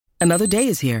Another day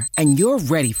is here, and you're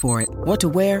ready for it. What to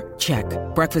wear? Check.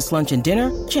 Breakfast, lunch, and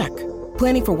dinner? Check.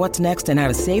 Planning for what's next and how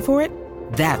to save for it?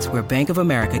 That's where Bank of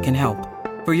America can help.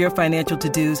 For your financial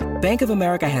to-dos, Bank of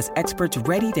America has experts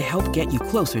ready to help get you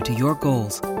closer to your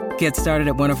goals. Get started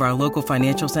at one of our local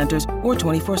financial centers or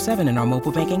 24/7 in our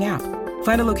mobile banking app.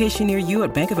 Find a location near you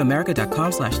at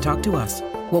bankofamerica.com/talktous.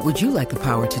 What would you like the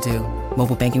power to do?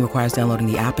 Mobile banking requires downloading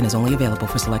the app and is only available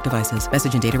for select devices.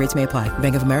 Message and data rates may apply.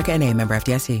 Bank of America N.A., member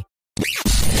FDIC.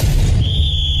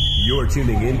 You're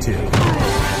tuning into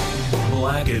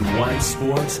Black and White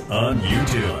Sports on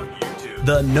YouTube.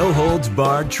 The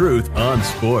no-holds-barred truth on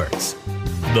sports.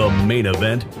 The main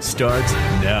event starts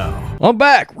now. I'm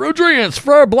back. Rodriguez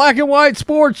for Black and White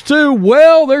Sports 2.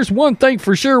 Well, there's one thing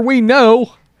for sure we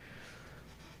know.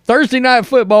 Thursday Night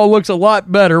Football looks a lot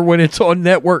better when it's on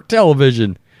network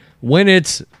television. When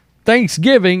it's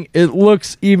Thanksgiving, it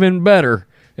looks even better.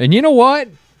 And you know what?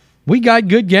 We got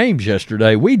good games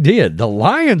yesterday. We did. The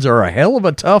Lions are a hell of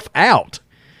a tough out.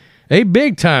 A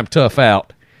big-time tough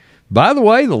out. By the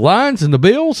way, the Lions and the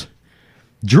Bills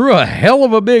drew a hell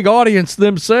of a big audience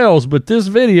themselves, but this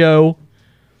video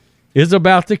is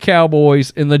about the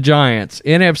Cowboys and the Giants.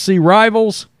 NFC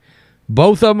rivals.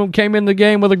 Both of them came in the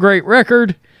game with a great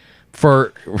record.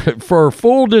 For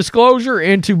full disclosure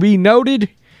and to be noted,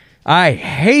 I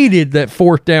hated that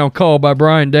fourth down call by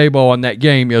Brian Daboll in that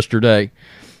game yesterday.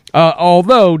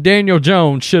 Although Daniel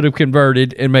Jones should have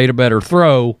converted and made a better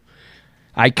throw.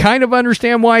 I kind of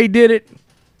understand why he did it,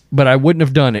 but I wouldn't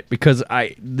have done it because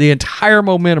the entire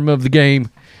momentum of the game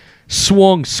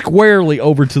swung squarely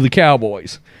over to the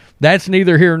Cowboys. That's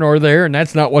neither here nor there, and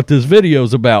that's not what this video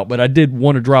is about, but I did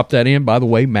want to drop that in. By the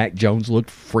way, Mac Jones looked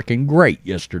freaking great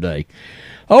yesterday.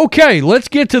 Okay, let's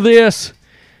get to this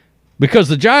because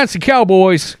the Giants and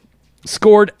Cowboys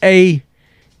scored a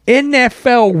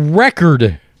NFL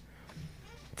record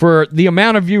for the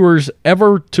amount of viewers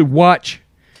ever to watch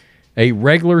a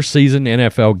regular season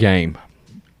NFL game.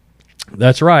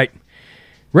 That's right.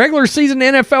 Regular season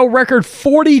NFL record,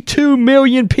 42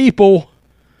 million people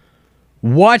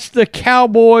watched the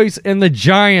Cowboys and the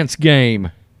Giants game.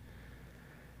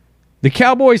 The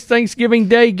Cowboys Thanksgiving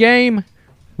Day game,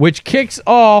 which kicks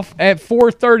off at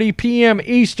 4:30 p.m.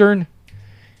 Eastern,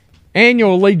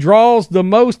 annually draws the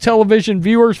most television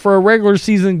viewers for a regular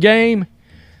season game.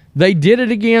 They did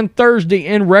it again Thursday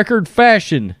in record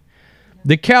fashion.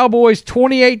 The Cowboys'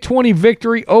 28-20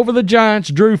 victory over the Giants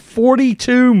drew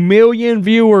 42 million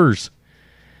viewers,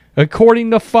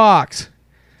 according to Fox.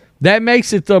 That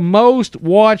makes it the most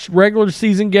watched regular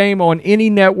season game on any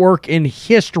network in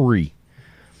history.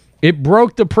 It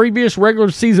broke the previous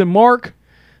regular season mark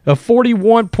of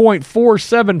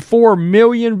 41.474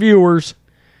 million viewers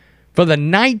for the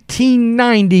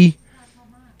 1990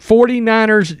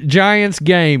 49ers-Giants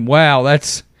game. Wow,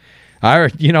 I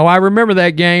remember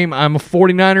that game. I'm a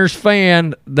 49ers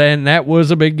fan. Then that was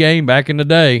a big game back in the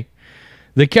day.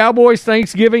 The Cowboys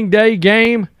Thanksgiving Day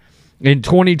game in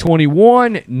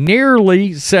 2021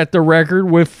 nearly set the record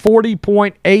with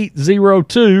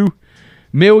 40.802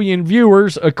 million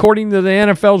viewers, according to the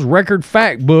NFL's record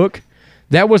fact book.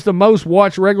 That was the most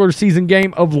watched regular season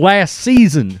game of last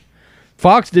season.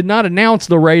 Fox did not announce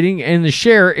the rating and the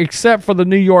share except for the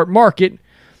New York market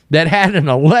that had an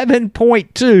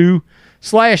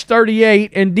 11.2/38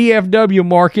 and DFW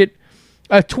market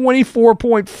a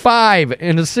 24.5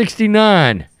 and a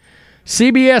 69.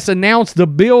 CBS announced the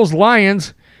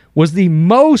Bills-Lions was the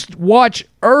most watched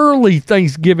early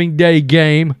Thanksgiving Day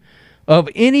game of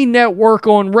any network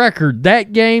on record.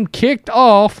 That game kicked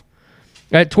off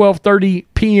at 12:30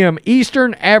 p.m.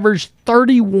 Eastern, averaged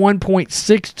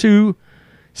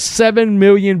 31.627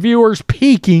 million viewers,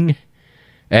 peaking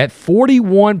at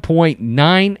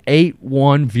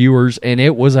 41.981 viewers, and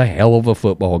it was a hell of a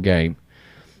football game.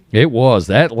 It was.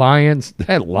 That Lions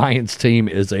team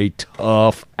is a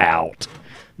tough out.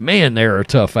 Man, they're a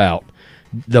tough out.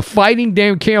 The Fighting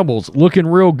Dan Campbell's looking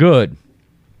real good.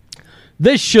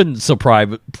 This shouldn't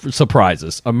surprise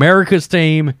us. America's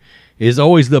team is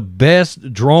always the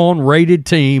best drawn rated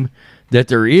team that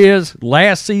there is.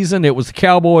 Last season, it was the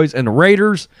Cowboys and the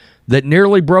Raiders that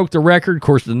nearly broke the record. Of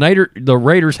course, the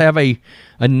Raiders have a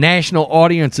national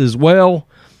audience as well.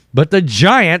 But the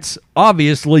Giants,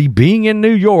 obviously, being in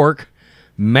New York,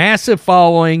 massive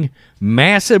following,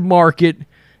 massive market,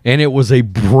 and it was a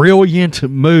brilliant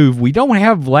move. We don't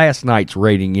have last night's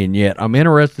rating in yet. I'm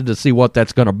interested to see what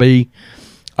that's going to be.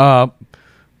 But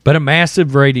a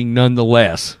massive rating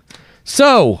nonetheless.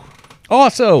 So,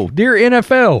 also, dear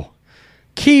NFL,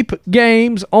 keep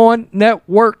games on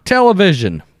network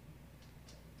television.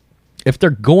 If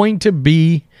they're going to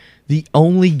be the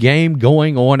only game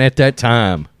going on at that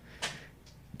time.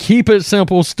 Keep it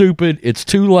simple, stupid. It's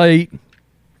too late.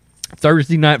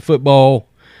 Thursday Night Football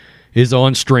is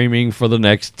on streaming for the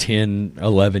next 10,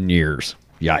 11 years.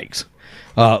 Yikes.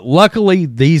 Luckily,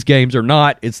 these games are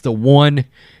not. It's going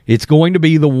to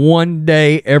be the one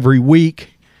day every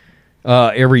week,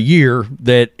 every year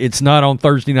that it's not on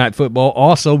Thursday Night Football.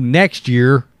 Also, next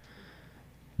year,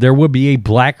 there will be a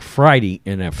Black Friday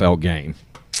NFL game.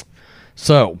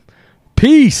 So,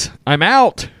 peace. I'm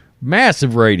out.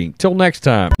 Massive rating. Till next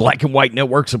time. Black and White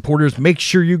Network supporters, make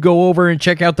sure you go over and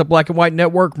check out the Black and White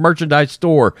Network merchandise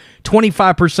store.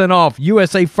 25% off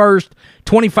USA First.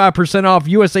 25% off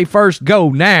USA First.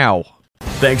 Go now.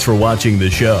 Thanks for watching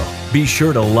the show. Be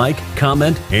sure to like,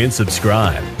 comment, and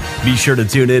subscribe. Be sure to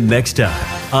tune in next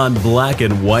time on Black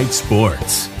and White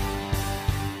Sports.